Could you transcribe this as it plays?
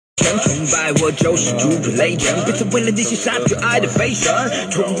崇拜我就是诸如雷神，别再为了那些杀去爱的飞神，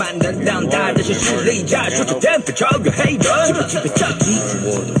充满能量大的是势力架，说出天赋超越黑人。记不记不记住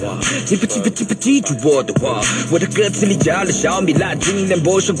我的话，记不记住我的话，我的歌词里加了小米辣，精炼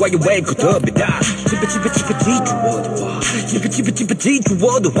博士怪有胃口特别大。记不记住我的话，记不记住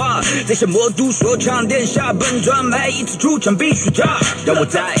我的话，在小魔都说唱殿下本传，每一次出场必须炸，让我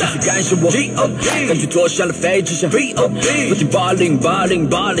再一次感谢我 G.O.D， 感觉坐上了飞机像 V.O.D， 不停balling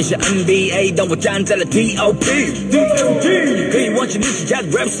像 NBA， 当我站在了 T.O.P， 可以忘记你是家的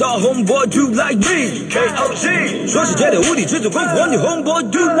rap star homeboy do like me K.O.C， 说世界的无敌制作功夫，你 homeboy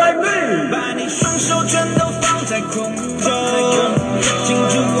do like me， 把你双手全都放在空中，记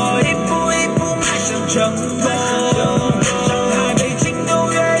住我一步一步迈向成功，上海北京纽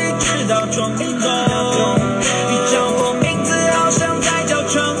约一直到中东，你叫我名字好像在叫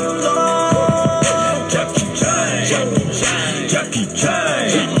成龙。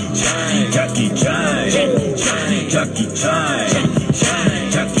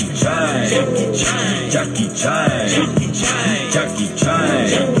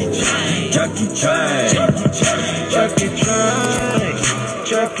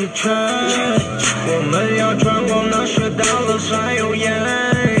Jackie Chan， 我们要穿过那些大楼才有烟。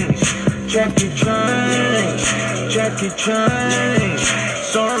Jackie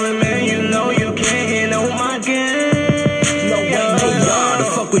Chan，Sorry man, you know you can't handle my game。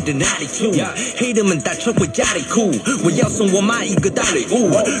贵的哪里住？黑人们打车回家里哭，我要送我妈一个大礼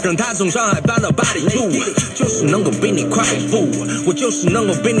物，让她从上海搬到巴黎住，就是能够比你快一步，我就是能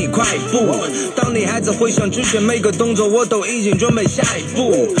够比你快一步。当你还在回想之前每个动作，我都已经准备下一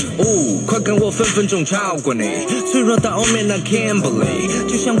步。快跟我分分钟超过你，脆弱到后面那 can't believe，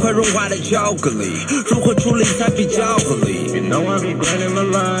 就像快融化的巧克力，如何处理才比较合理 ？You know I be grinding my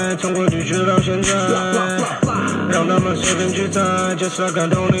life， 从过去直到现在。让他们随便去猜 ，Just like I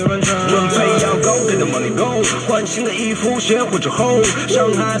don't even try。准备要 go get the money go， 换新的衣服先或者后，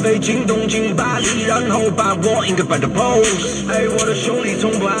上海、北京、东京、巴黎，然后把我应该摆的 pose。哎，我的兄弟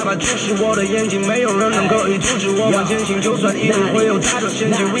从不害怕，注视我的眼睛，没有人能够阻止我往前行，就算一路会有太多陷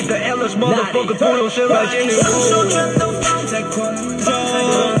阱。We the endless motherfucker， 不用谁来解你。双手全都放在空中，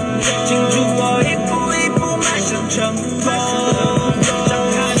记住我一步一步迈向成功。上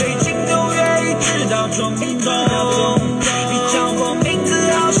海、北京、纽约，一直到中东。你叫我名字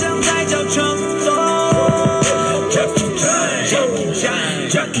好像在叫成龙。Jackie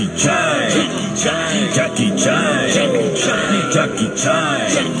Chan，Jackie Chan，Jackie Chan，Jackie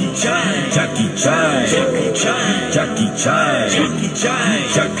Chan，Jackie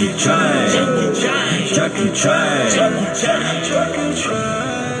Chan，Jackie Chan，Jackie Chan，Jackie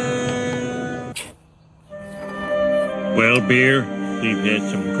Chan。Well, beer, we've had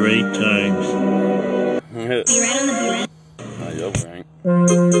some great times. Be right on the beat. Not your prank.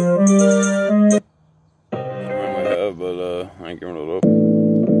 I have, but I ain't giving it up.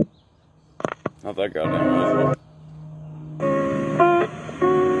 Not that goddamn much.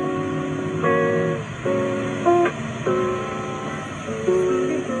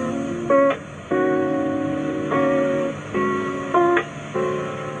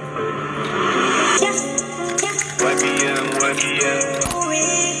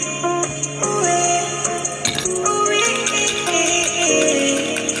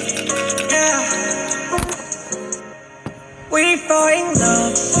 We fall in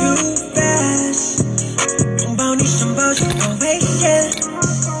love too fast， 拥抱你想抱紧多危险，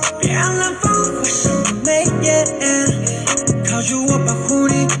别让冷风毁伤的眉眼，靠住我保护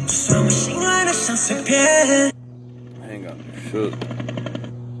你，就算我心乱的像碎片。I ain't got no shit.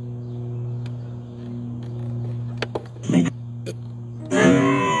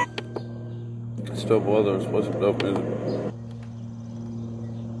 Still weather, it's supposed to be dope music.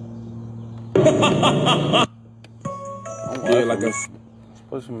 Yeah, like let's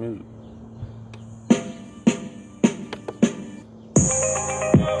play some music.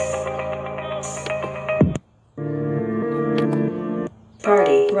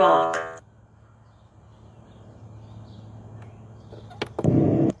 Party rock.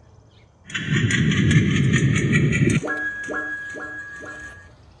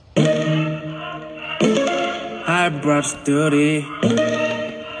 I brought dirty.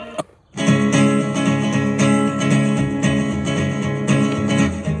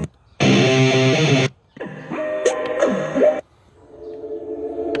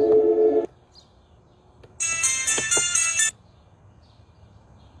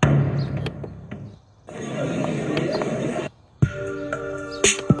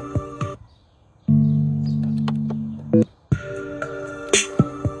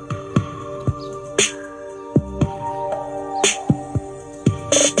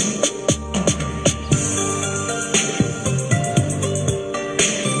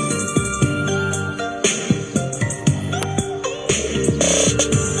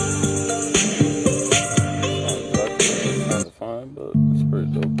 That's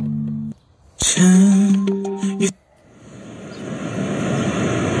pretty dope.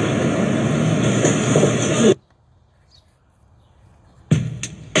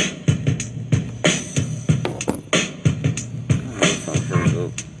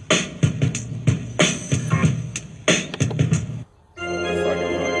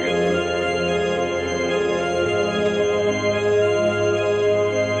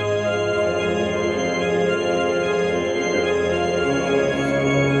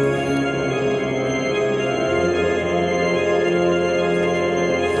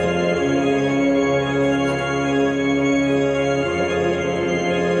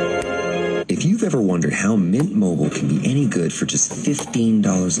 If you've ever wondered how Mint Mobile can be any good for just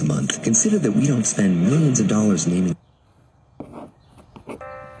 $15 a month, consider that we don't spend millions of dollars naming.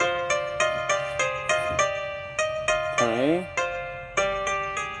 Okay.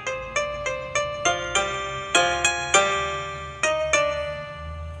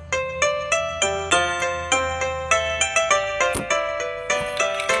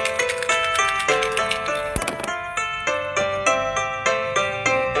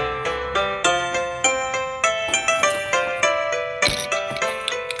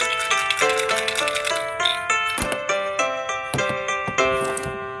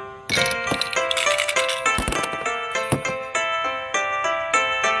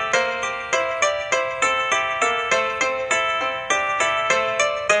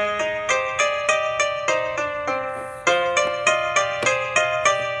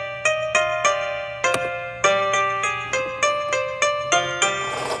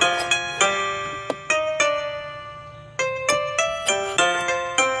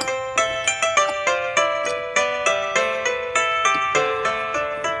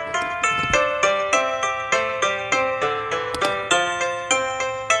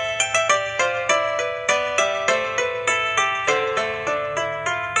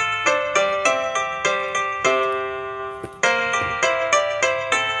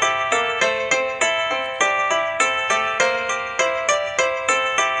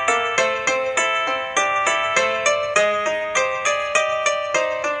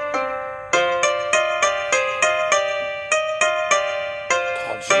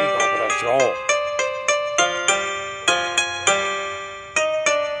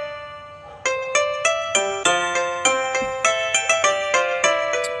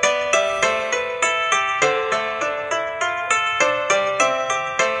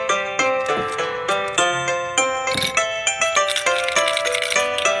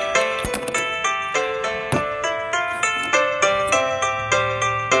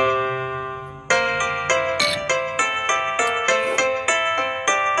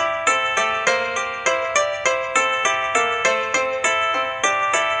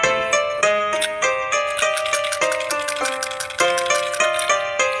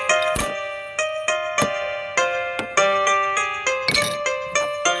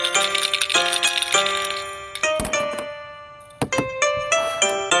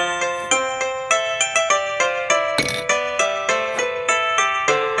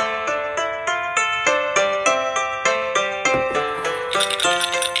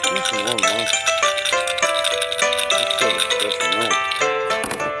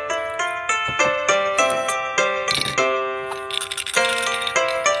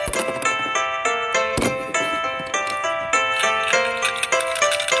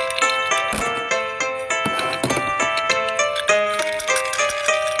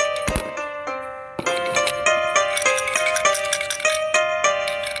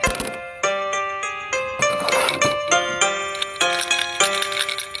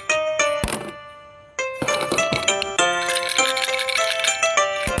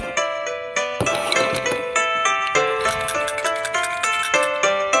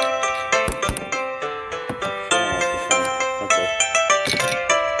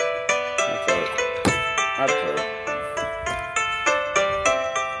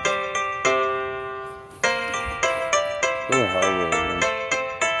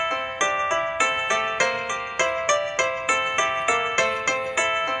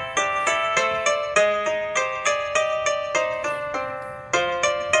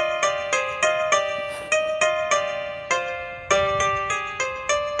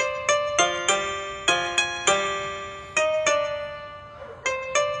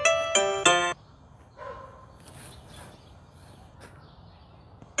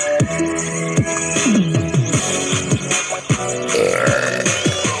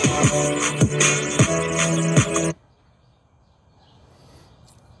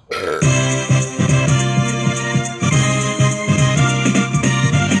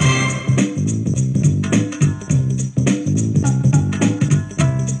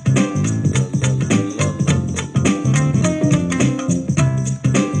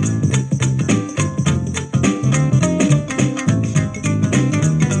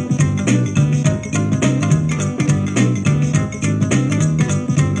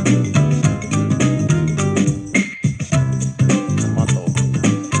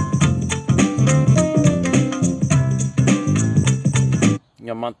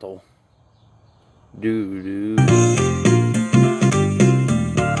 Clamato. Doo-doo. I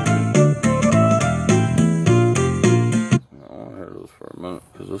want to hear this for a minute,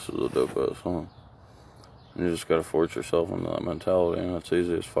 because this is a dope-ass song. You just gotta force yourself into that mentality, and it's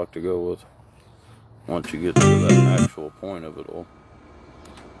easy as fuck to go with once you get to that actual point of it all.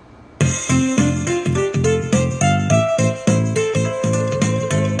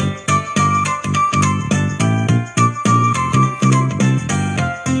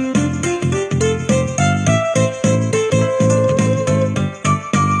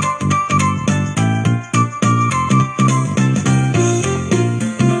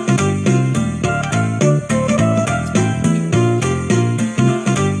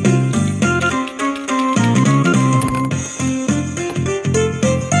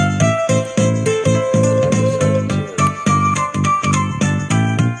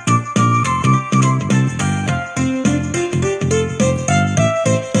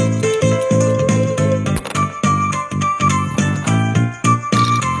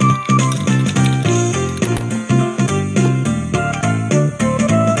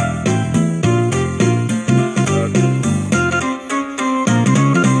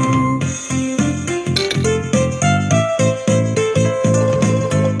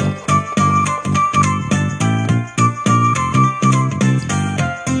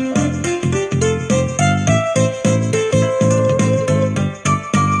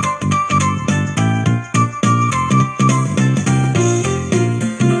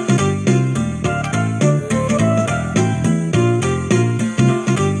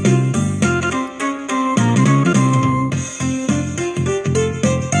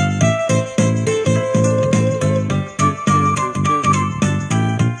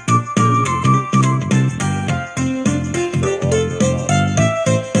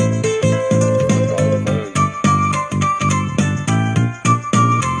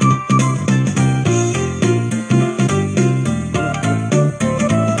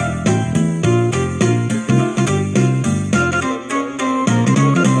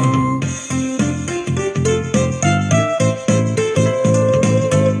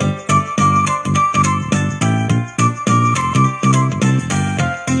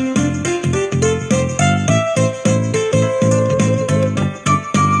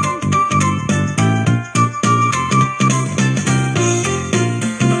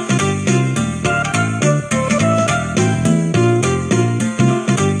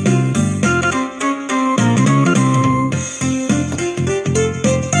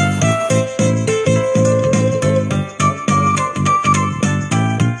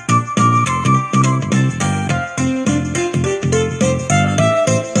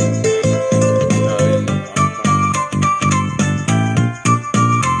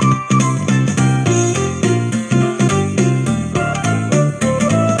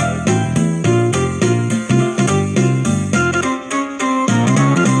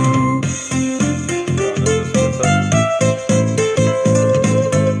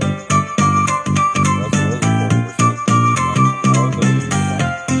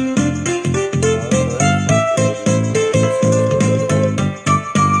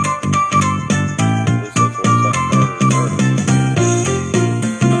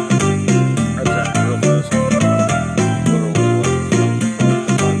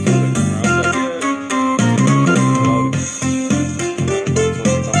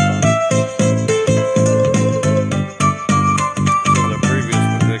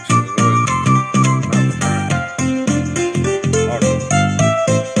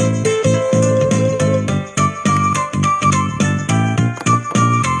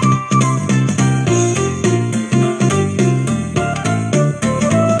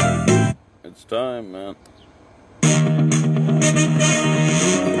 Time, man.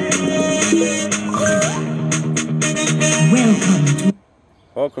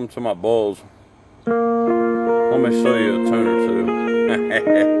 Welcome to my bowls. Let me show you a tune or two.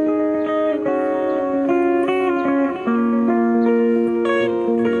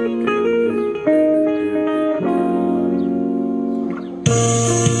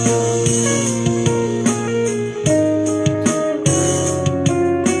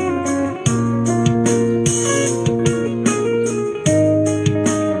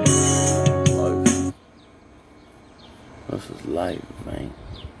 This is life, man.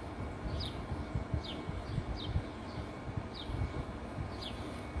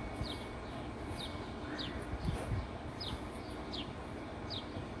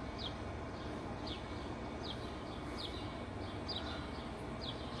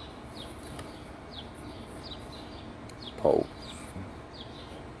 Pole.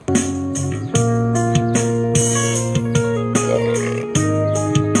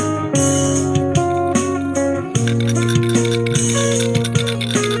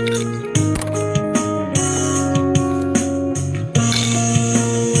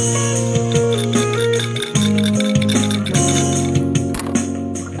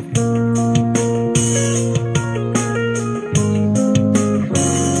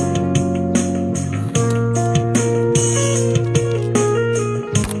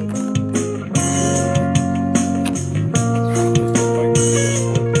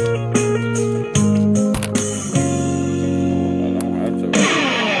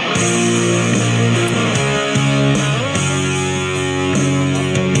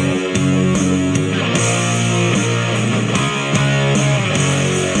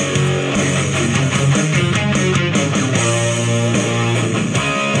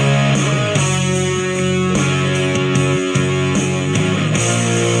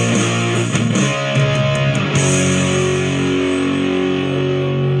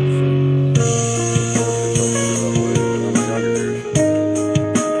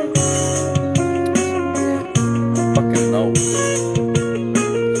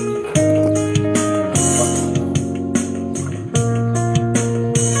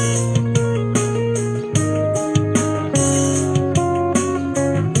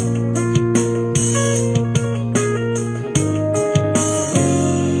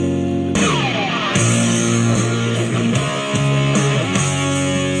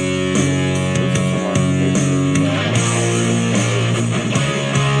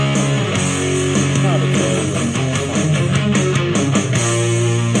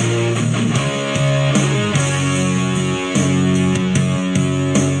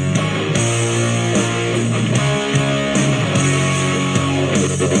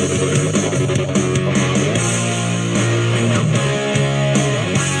 I'm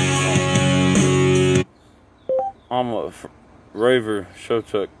a raver, show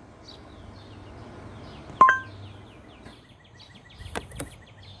tech.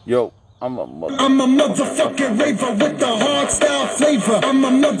 Yo, I'm a motherfucking raver with the hard style flavor. I'm a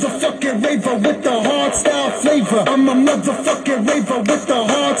motherfucking raver with the hard style flavor. I'm a motherfucking raver with the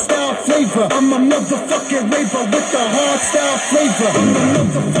hard style flavor. I'm a motherfucking raver with the hard style flavor. I'm a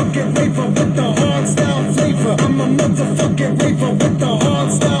motherfucking raver with the hard style flavor. I'm a motherfucking raver with the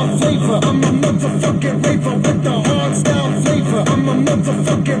hard style flavor. I'm a motherfucking raver with the hard style flavor. I'm a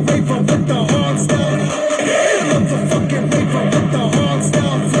motherfucking raver with the hard style. Motherfucking raver with the hard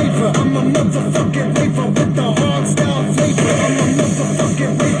style flavor. I'm a motherfucking raver with the hard style flavor. I'm a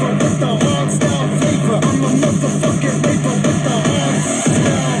motherfucking raver with the hard style flavor. I'm a motherfucking raver with the hard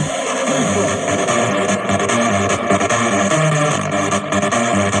style flavor.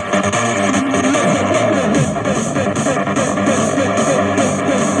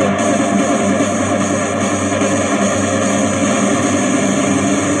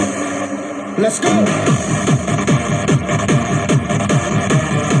 Let's go.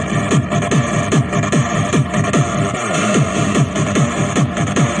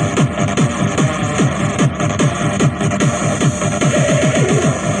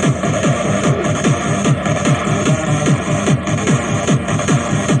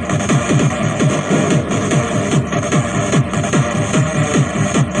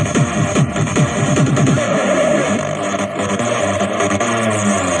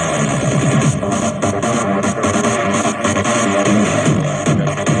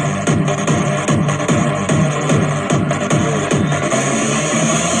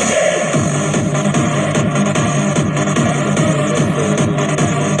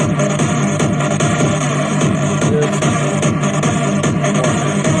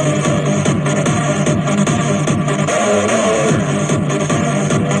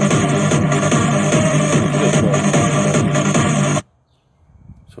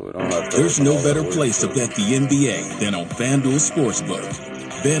 There's no better place to bet the NBA than on FanDuel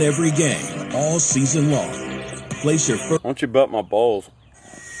Sportsbook. Bet every game, all season long. Place your first... Why don't you bet my balls?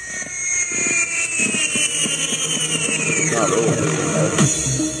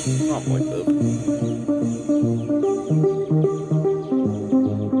 Not like that.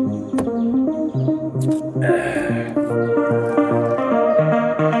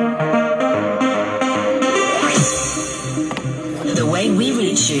 The way we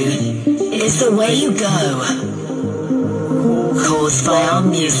reach you is the way you go. Caused by our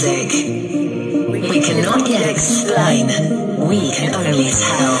music. We cannot yet explain. We can only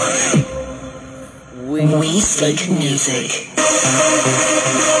tell. We speak music.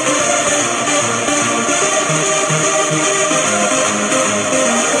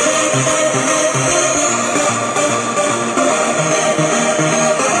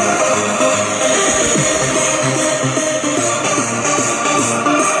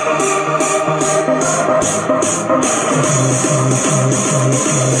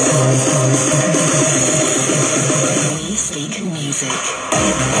 We speak music.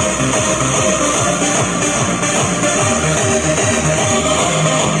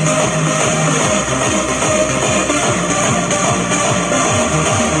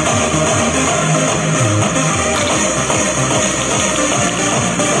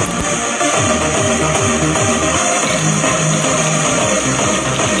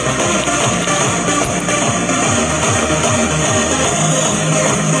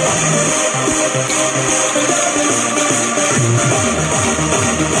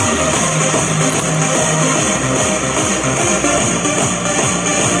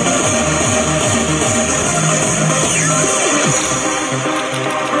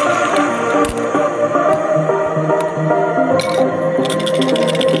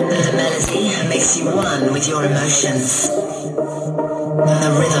 Makes you one with your emotions. The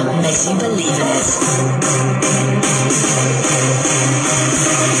rhythm makes you believe in it.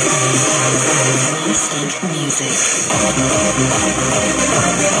 We speak music.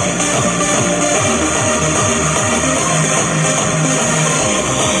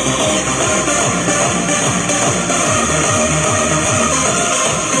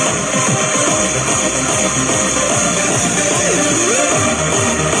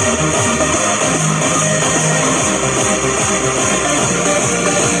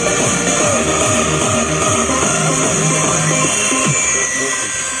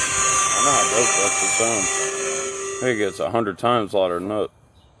 It gets 100 times louder than that.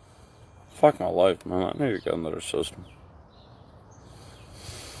 Fuck my life, man. I need to get another system.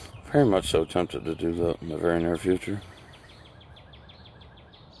 Very much so tempted to do that in the very near future.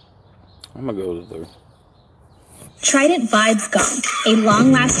 I'm gonna go with the third. Trident Vibes Gum, a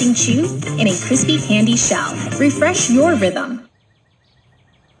long-lasting chew in a crispy candy shell. Refresh your rhythm.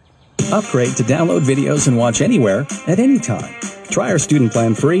 Upgrade to download videos and watch anywhere at any time. Try our student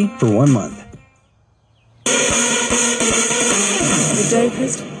plan free for 1 month. The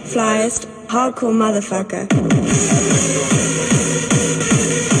dopest, flyest, hardcore motherfucker.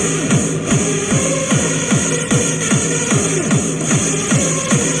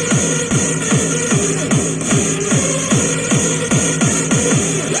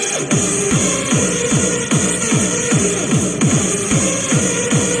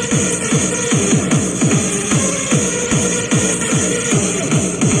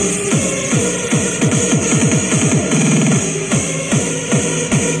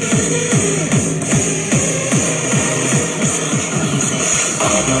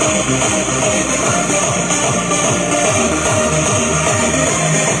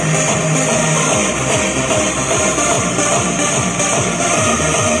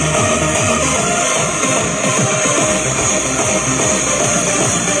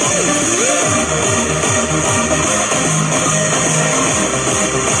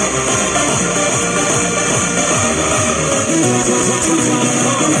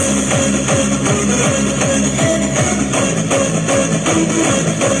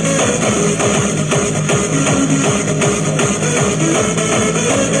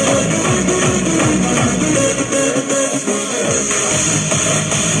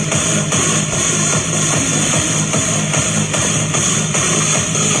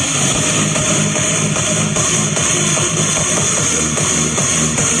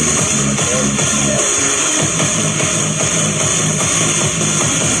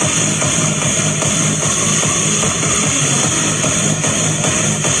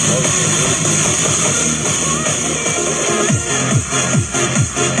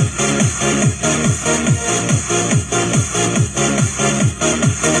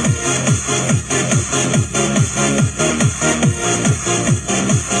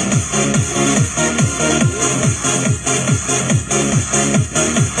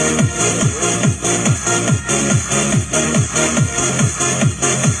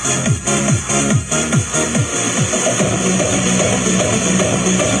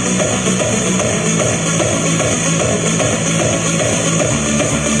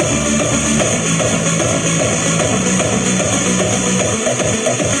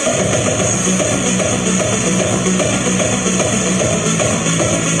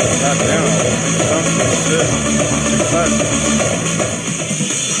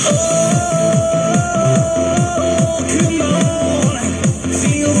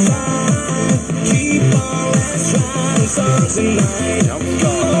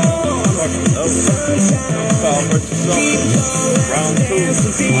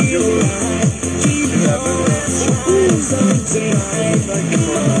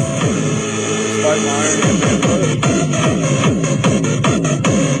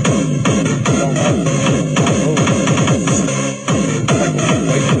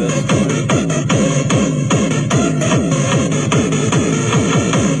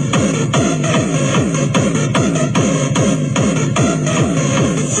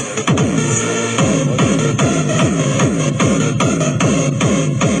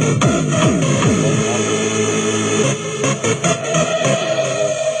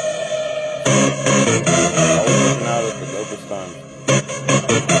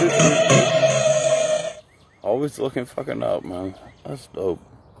 Always looking fucking up, man. That's dope.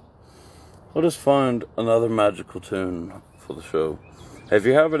 We'll just find another magical tune for the show. If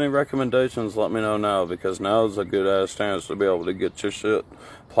you have any recommendations, let me know now, because now is a good ass chance to be able to get your shit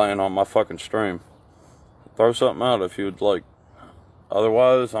playing on my fucking stream. Throw something out if you'd like.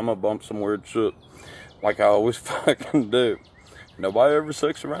 Otherwise, I'm gonna bump some weird shit like I always fucking do. Nobody ever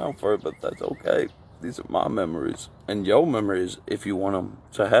sticks around for it, but that's okay. These are my memories and your memories if you want them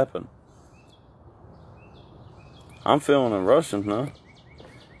to happen. I'm feeling a Russian, huh?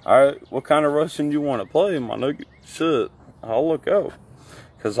 Alright, what kind of Russian you want to play, my nigga? Shit, I'll look out.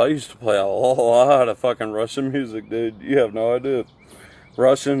 Because I used to play a lot of fucking Russian music, dude. You have no idea.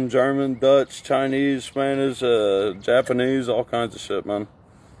 Russian, German, Dutch, Chinese, Spanish, Japanese, all kinds of shit, man.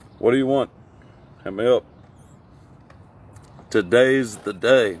 What do you want? Hit me up. Today's the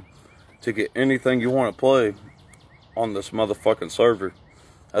day to get anything you want to play on this motherfucking server.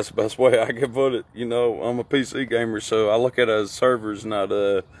 That's the best way I can put it. You know, I'm a PC gamer, so I look at it as servers, not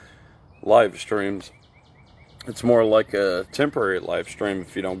live streams. It's more like a temporary live stream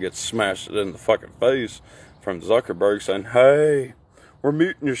if you don't get smashed in the fucking face from Zuckerberg saying, hey, we're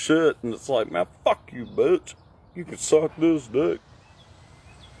muting your shit. And it's like, man, fuck you, bitch. You can suck this dick.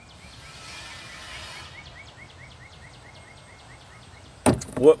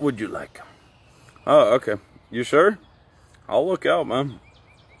 What would you like? Oh, okay. You sure? I'll look out, man.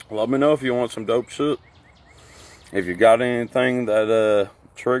 Let me know if you want some dope shit. If you got anything that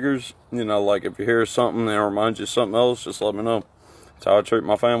triggers, you know, like if you hear something that reminds you of something else, just let me know. That's how I treat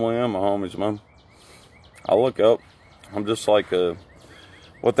my family and my homies, man. I'll look up. I'm just like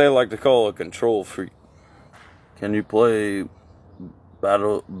what they like to call a control freak. Can you play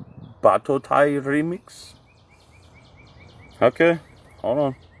Batotai Remix? Okay, hold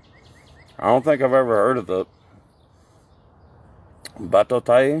on. I don't think I've ever heard of that.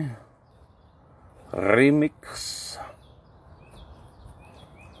 Batotai Remix.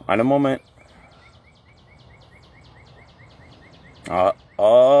 Wait a moment.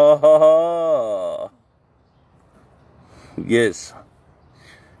 Yes.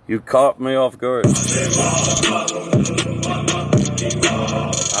 You caught me off guard. I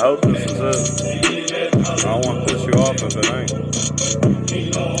hope this is it. I don't want to piss you off if it ain't.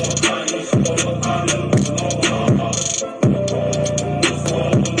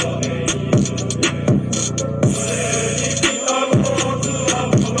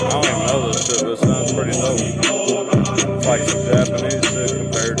 I don't even know this shit, but it sounds pretty dope. It's like some Japanese shit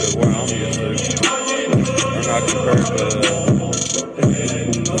compared to what I'm used to. Or not compared to...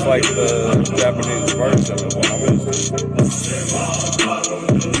 It's like the Japanese version of what I'm used to.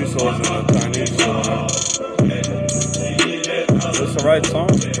 You used to listen to Chinese shit, man. Is this the right song?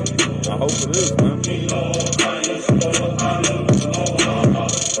 I hope it is, man.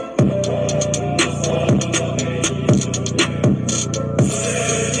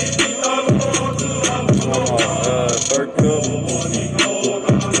 Third cup.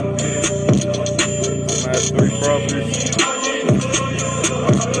 Smashed 3 crawfish.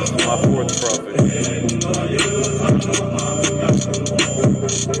 This is my 4th crawfish.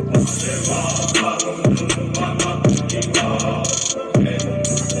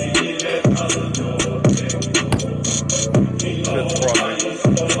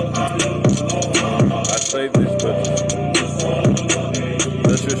 I saved these bitches.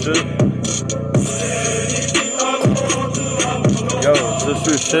 This your shit? Yo, is this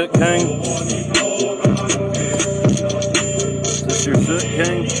your shit, King? Is this your shit,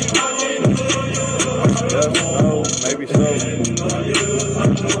 King? Yes, no, maybe so.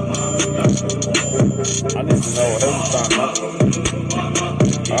 I need to know ahead of time, man.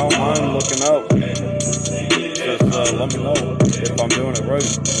 I don't mind looking out. Just let me know if I'm doing it right.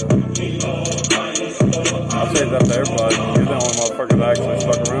 I'll say that to everybody. You're the only motherfucker that actually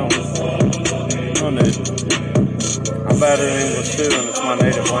stuck around. No need. I'm bad at English too, and it's my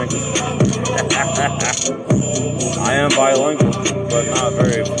native language. I am bilingual, but not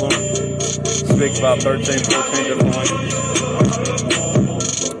very fluent. Speak about 13, 14 different languages.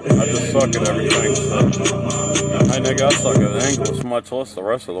 I just suck at everything, so. Hey nigga, I suck at English, much less the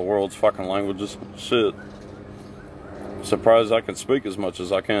rest of the world's fucking languages. Shit. Surprised I can speak as much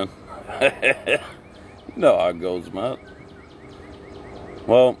as I can. You know how it goes, Matt.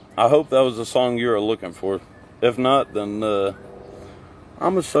 Well, I hope that was the song you were looking for. If not, then I'm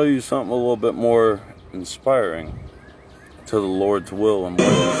going to show you something a little bit more inspiring to the Lord's will and ways.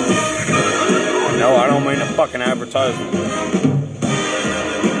 No, I don't mean a fucking advertisement.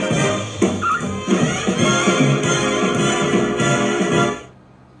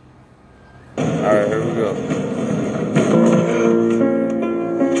 Alright, here we go.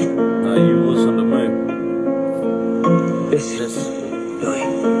 Now you listen to me. Listen, Louis.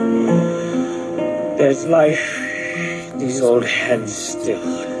 There's life in these old hands still.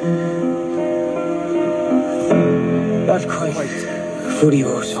 Not quite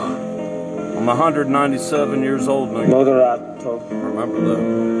furioso. I'm 197 years old now. Moderato. Remember that.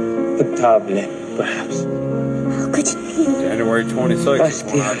 Potable, perhaps. How could it be? January 26th is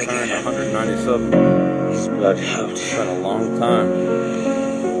when I turned 197. His bloodhound. It's been a long time.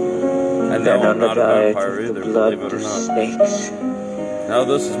 And no, I'm not a vampire either, believe it or not. Snakes. Now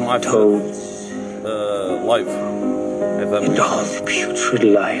this is my toads. Life. If that and all the putrid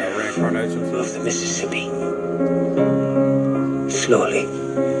life reincarnation of the Mississippi. Slowly.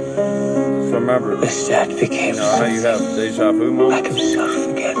 Just remember as that became how you have deja vu moments? like himself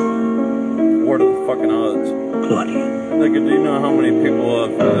again. What are the fucking odds? Claudia. Nigga, do you know how many people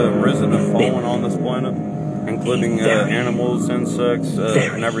have risen and fallen on this planet? Including animals, insects,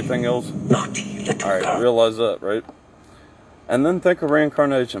 and everything else? Naughty little Alright, realize that, right? And then think of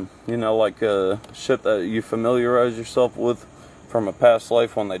reincarnation. You know, like shit that you familiarize yourself with from a past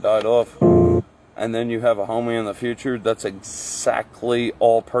life when they died off. And then you have a homie in the future that's exactly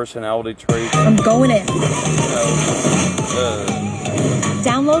all personality traits. I'm going in.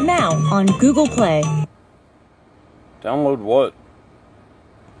 Download now on Google Play. Download what?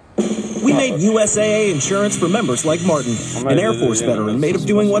 We made USAA insurance for members like Martin, an Air Force veteran made of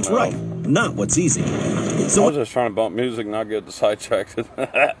doing what's right, not what's easy. So I was just trying to bump music, not get sidetracked. Is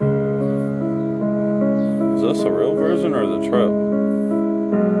this a real version or the trip?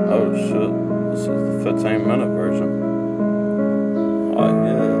 Oh shit, this is the 15-minute version. Oh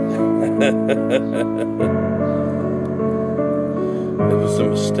yeah. It was a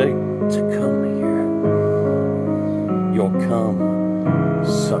mistake to come here. Your cum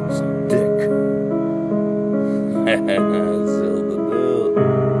sucks dick. Seal the deal.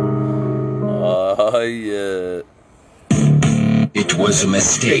 Oh yeah. It was a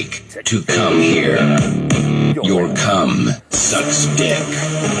mistake to come here. Your cum sucks dick.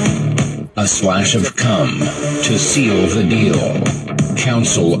 A splash of cum to seal the deal.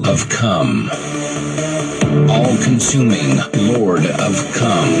 Council of cum. All-consuming Lord of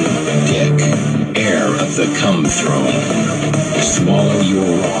cum. Dick. Heir of the cum throne. Swallow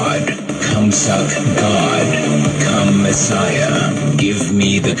your rod. Cum suck God. Cum Messiah. Give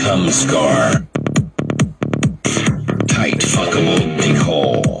me the cum scar. Tight fuckable dick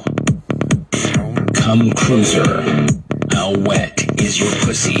hole. Cum cruiser. How wet is your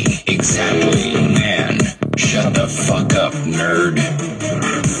pussy? Exactly, man. Shut the fuck up, nerd.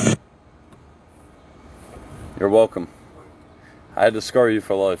 You're welcome. I had to scar you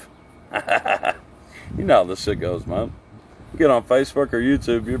for life. You know how this shit goes, man. You get on Facebook or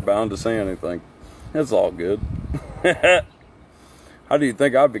YouTube, you're bound to see anything. It's all good. How do you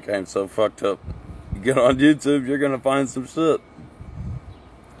think I became so fucked up? You get on YouTube, you're gonna find some shit.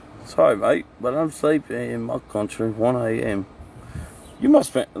 Sorry, mate, but I'm sleeping in my country, 1 a.m. You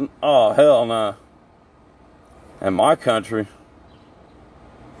must be... Oh, hell nah. In my country.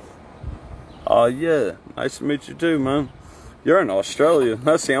 Oh, yeah. Nice to meet you too, man. You're in Australia.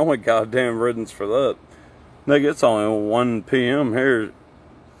 That's the only goddamn riddance for that. Nigga, it's only 1 p.m. here.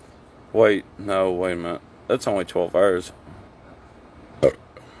 Wait, no, wait a minute. That's only 12 hours.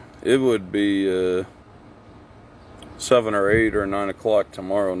 It would be 7 or 8 or 9 o'clock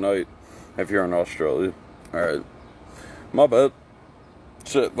tomorrow night if you're in Australia. Alright. My bad.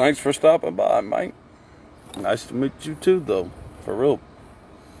 Shit, thanks for stopping by, mate. Nice to meet you too, though. For real.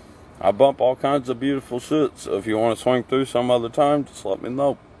 I bump all kinds of beautiful shit, so if you want to swing through some other time, just let me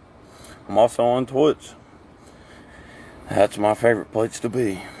know. I'm also on Twitch. That's my favorite place to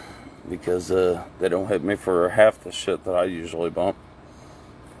be, because they don't hit me for half the shit that I usually bump.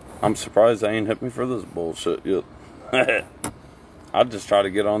 I'm surprised they ain't hit me for this bullshit yet. I just try to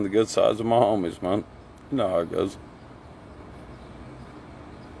get on the good sides of my homies, man. You know how it goes.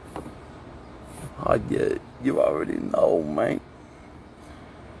 Oh yeah, you already know, man.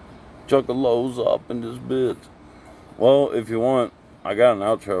 Juggalo's up in this bitch. Well, if you want, I got an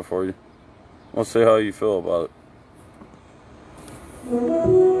outro for you. We'll see how you feel about it.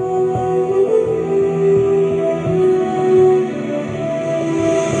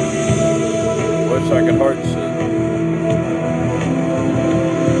 Wish I could heart shit.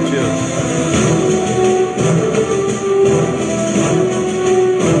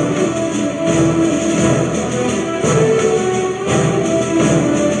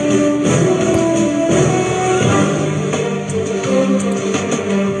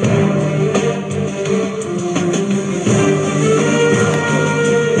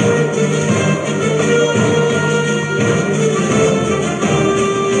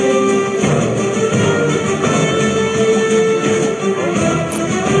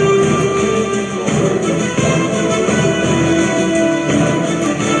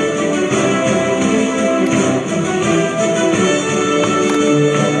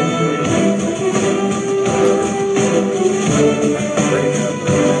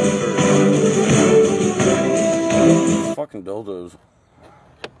 Fucking dildos.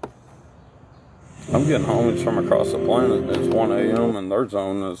 I'm getting homies from across the planet. It's 1 a.m. and their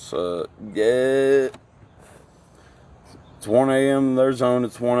zone is, yeah. It's 1 a.m. in their zone.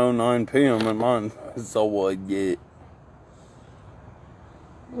 It's 1:09 p.m. in mine. So what, yeah.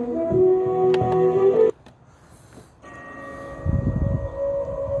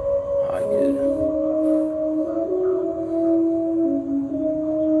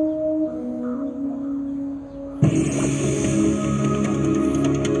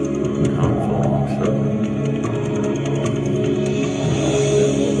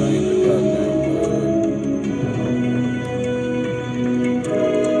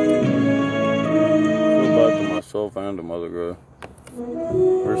 And a mother girl.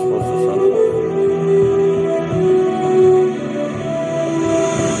 We're supposed to send it.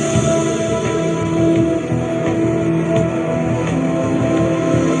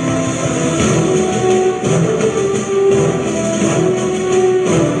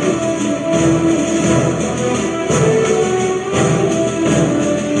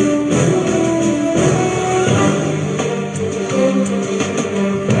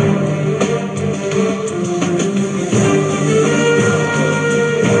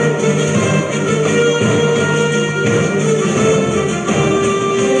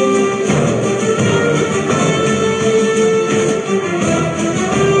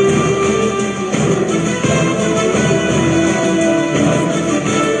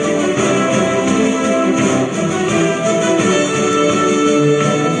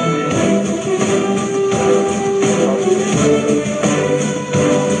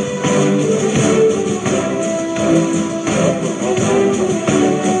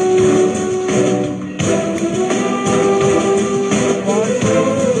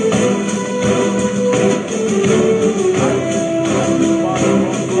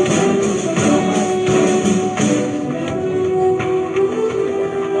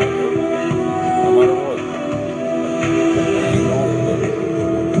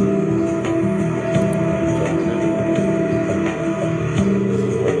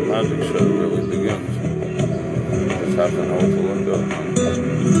 magic show really begins. Just have to know what to look up. This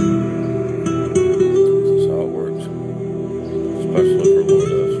is how it works. Especially for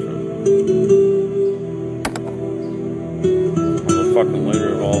Lord Ashtray. I'm the fucking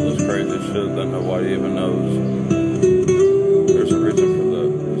leader of all this crazy shit that nobody even knows. There's a reason for that.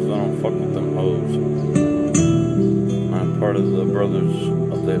 Because I don't fuck with them hoes. I'm part of the Brothers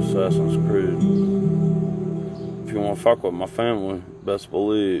of the Assassin's Creed. If you want to fuck with my family, best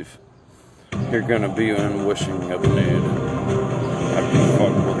believe you're gonna be in wishing of need. After you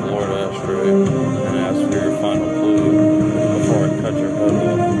fuck with Lord Ashtray and ask for your final clue before I cut your head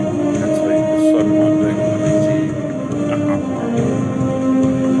off and tell you to suck my dick.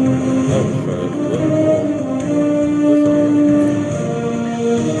 That was fast.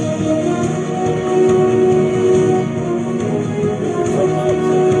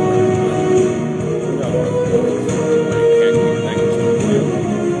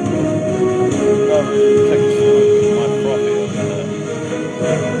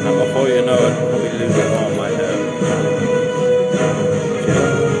 Before you know it, I'll be losing all my hair.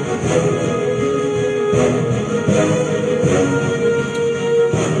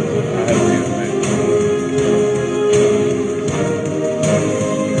 I have you, mate.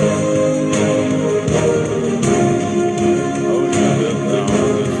 Oh,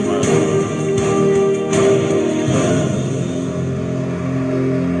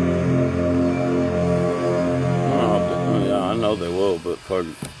 yeah, I know they will, but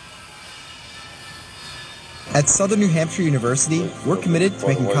pardon. At Southern New Hampshire University, we're committed to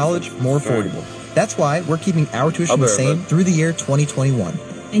making college more affordable. That's why we're keeping our tuition the same through the year 2021.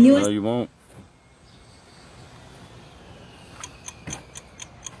 And No, you won't.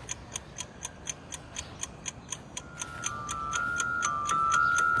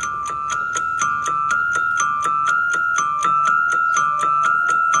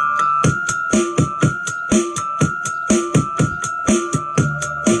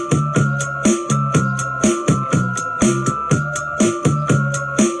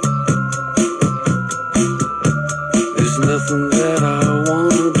 Nothing that I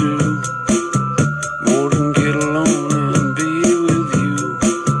wanna do more than get alone and be with you.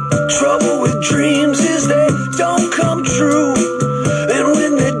 Trouble with dreams is they don't come true, and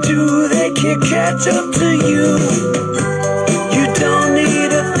when they do, they can't catch up to you. You don't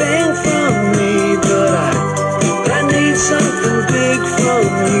need a thing from me, but I need something big from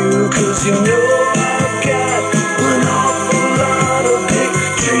you, 'cause you know I've got an awful lot of big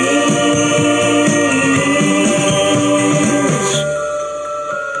dreams.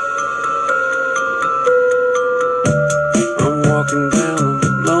 Walking down a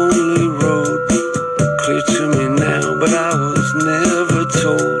lonely road, clear to me now, but I was never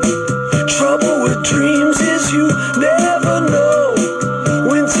told. Trouble with dreams is you never know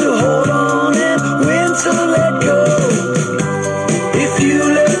when to hold on and when to let go. If you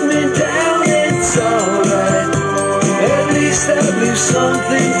let me down, it's alright. At least there'll be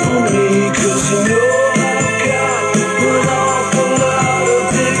something for me, 'cause you know I've got an awful lot of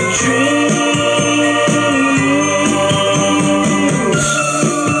big dreams.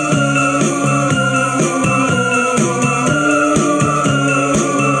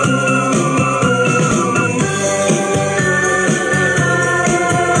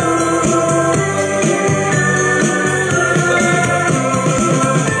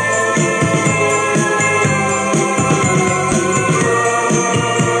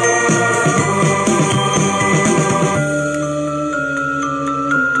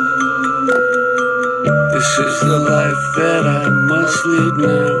 This is the life that I must lead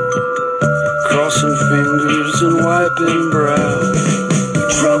now, crossing fingers and wiping brow.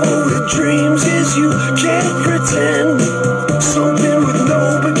 Trouble with dreams is you can't pretend something with no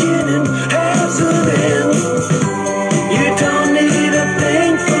beginning has an end. You don't need a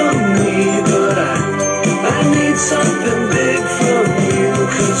thing from me, but I need something big from you,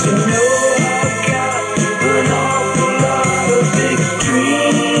 'cause you know I've got an awful lot of big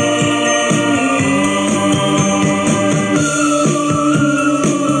dreams.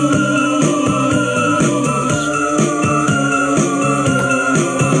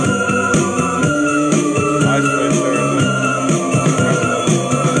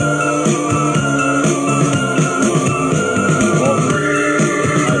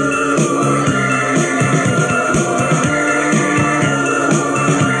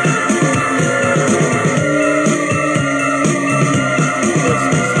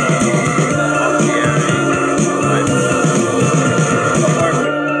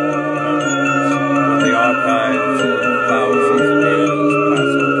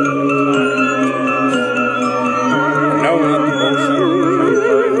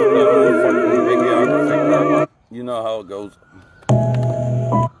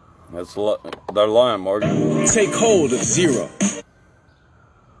 They're lying, Morgan. Take hold of 0.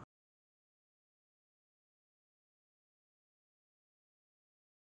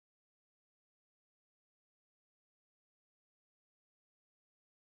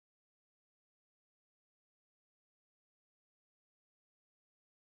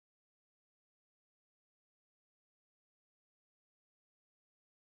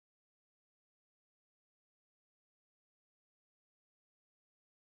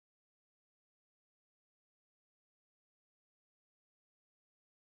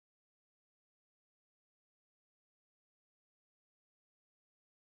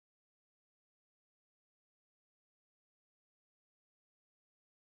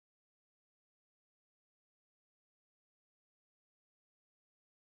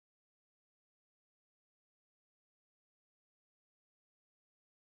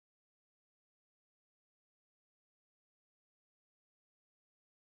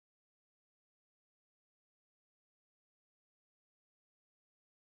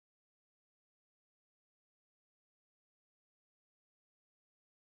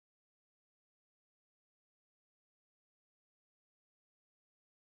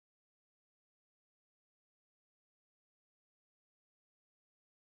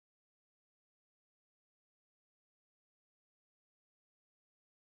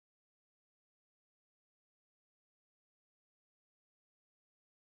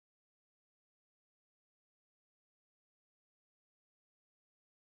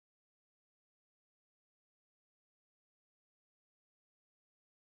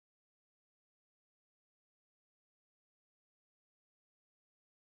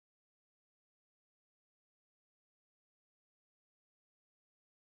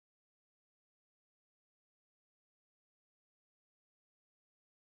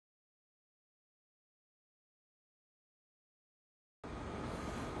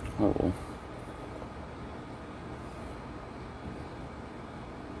 Oh well.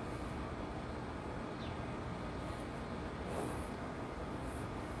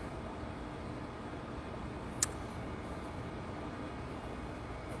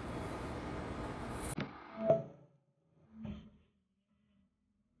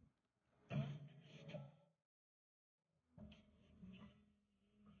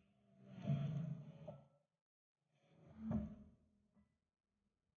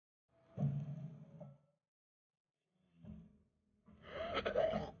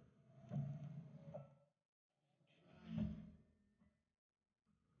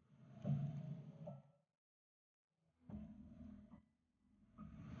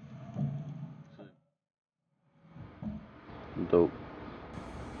 Dope.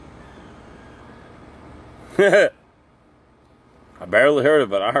 I barely heard it,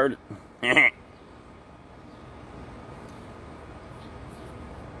 but I heard it.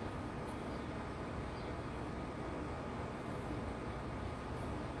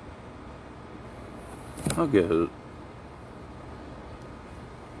 I'll get it.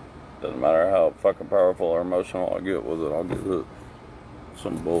 Doesn't matter how fucking powerful or emotional I get with it, I'll get it.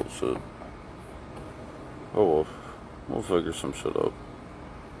 Some bullshit. Oh well. We'll figure some shit out.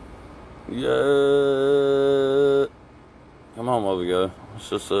 Yeah. Come on, mother guy. Let's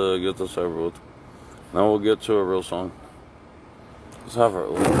just get this over with. Then we'll get to a real song. Let's have her a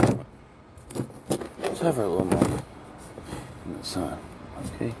little moment. Let's have her a little moment in the sun.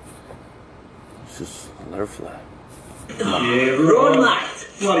 Okay? Let's just let her fly. Yeah, run, mate.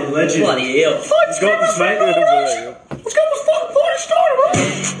 Bloody legend. Bloody hell. Let's go this, mate. Let's get this fucking party started,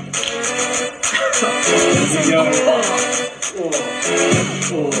 right?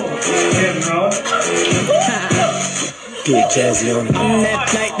 Get jazzy on that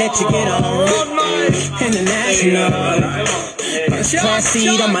flight that you get on international. First class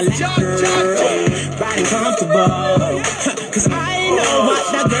seat on my lap, girl, riding comfortable. Cause I know what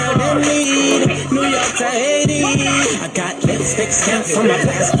that girl them need. New York to Haiti, I got lipstick stamps on my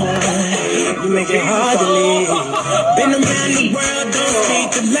passport. You make it hard to leave. Been around the world, don't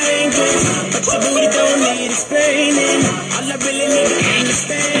speak the language, but your booty don't need explaining. All I really need to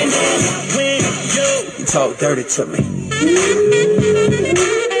understand is when you talk dirty to me.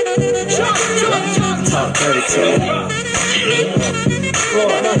 Talk dirty to me.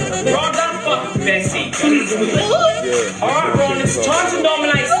 Ron, that fucking messy. Alright, Ron, it's time to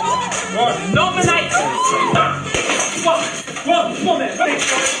nominate. Ron, nominate. Ron, come on there.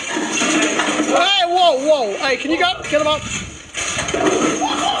 Hey, whoa. Hey, can you get him up?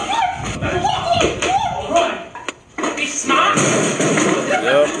 Right. Be smart.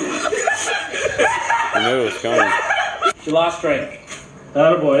 Yep. I knew it was coming. Your last drink.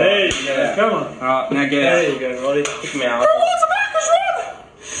 Attaboy. There you go. Come on. Alright, now get out. There you go, Roddy. Pick me out.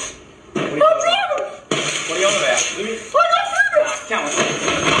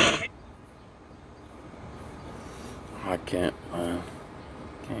 I can't, man.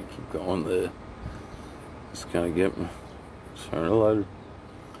 Can't keep going there. It's gonna get me. Sooner or later,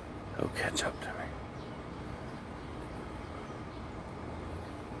 he'll catch up to me.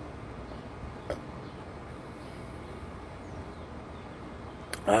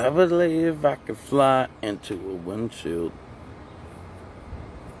 I believe I could fly into a windshield.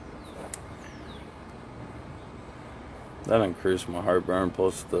 That increased my heartburn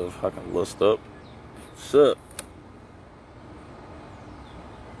plus the fucking list up. Shit.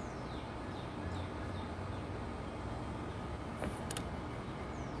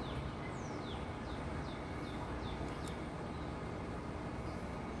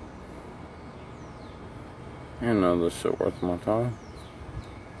 You know this shit worth my time.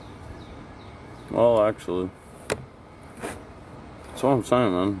 Well, actually, that's what I'm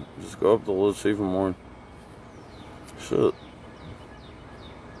saying, man. Just go up the list even more. Shit.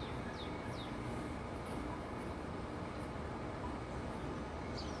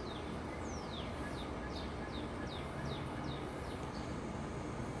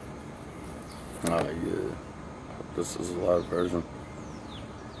 Oh, yeah. This is a live version.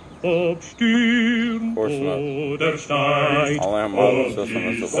 Of course not. I'll am on the system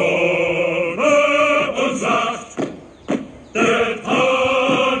as a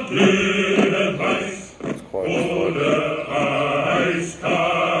It's quite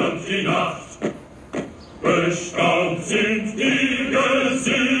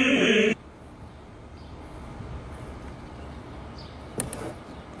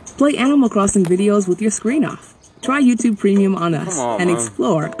Play Animal Crossing videos with your screen off. Try YouTube Premium on us and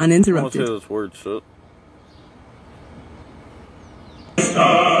explore uninterrupted. I want to hear this word shit.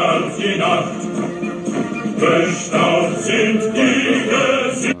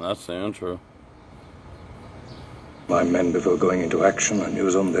 And that's the intro. My men, before going into action, I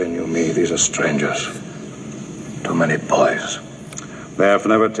knew them, they knew me. These are strangers. Too many boys. They have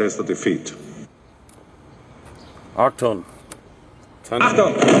never tasted defeat. Achtung.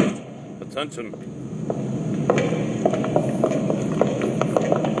 Attention. Attention.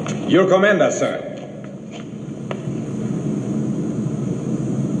 Your commander, sir.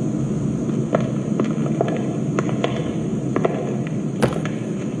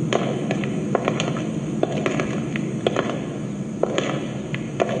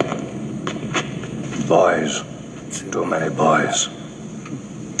 Boys. Too many boys.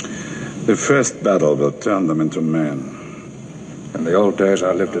 The first battle will turn them into men. In the old days,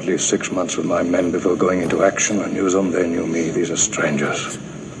 I lived at least 6 months with my men before going into action. I knew them, they knew me. These are strangers.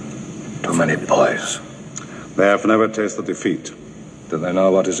 Too many boys. They have never tasted defeat. Do they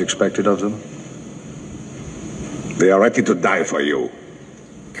know what is expected of them? They are ready to die for you.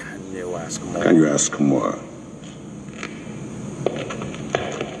 Can you ask more? Can you ask more?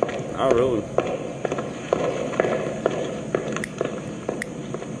 Not really.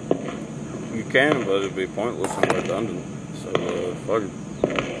 You can, but it'd be pointless and redundant. So, fuck it.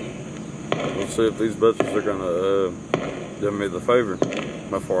 Let's see if these bitches are gonna do me the favor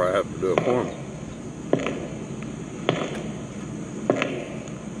before I have to do it for them.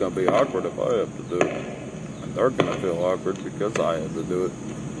 It's gonna be awkward if I have to do it. And they're gonna feel awkward because I have to do it.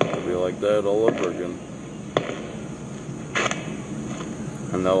 It'll be like that all over again.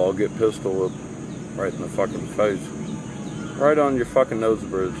 And they'll all get pistol whipped right in the fucking face. Right on your fucking nose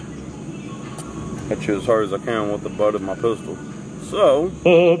bridge. Hit you as hard as I can with the butt of my pistol. So,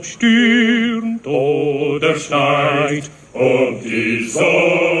 Abstürmt oder schneit, ob die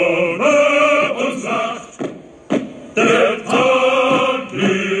Sonne uns sagt, der Tag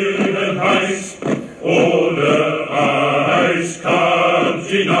glühend heiß, oder eiskalt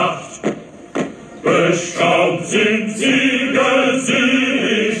die Nacht. Bestaubt sind die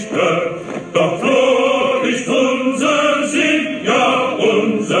Gesichter, doch froh ist unser Sinn, ja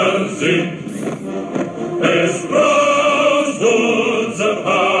unser Sinn. Es braust unser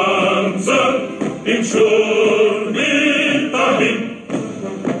Panzer im Sturm mit dahin.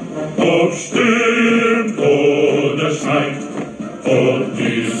 Ob stürmt oder schneit, ob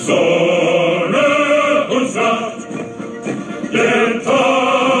die Sonne uns lacht, der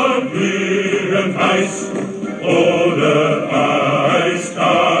Tag glühend heiß oder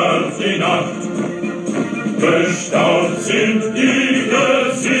eiskalt die Nacht. Bestaubt sind die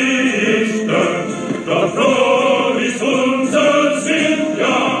Gesichter, doch froh ist unser Sinn,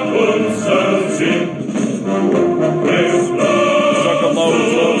 ja unser Sinn. Es bleibt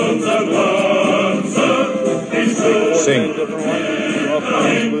unser Panzer, ist Sing.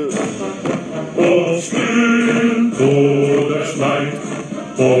 Ob stürmt oder schneit,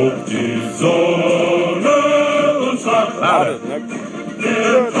 ob die Sonne Schade.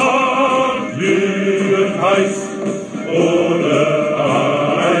 Der Tag glühend heiß, ohne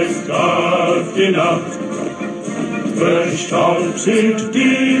Eis grad die Nacht. Verstaubt sind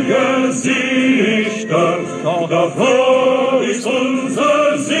die Gesichter, doch wo ist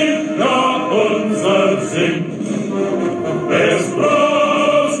unser Sinn, ja unser Sinn?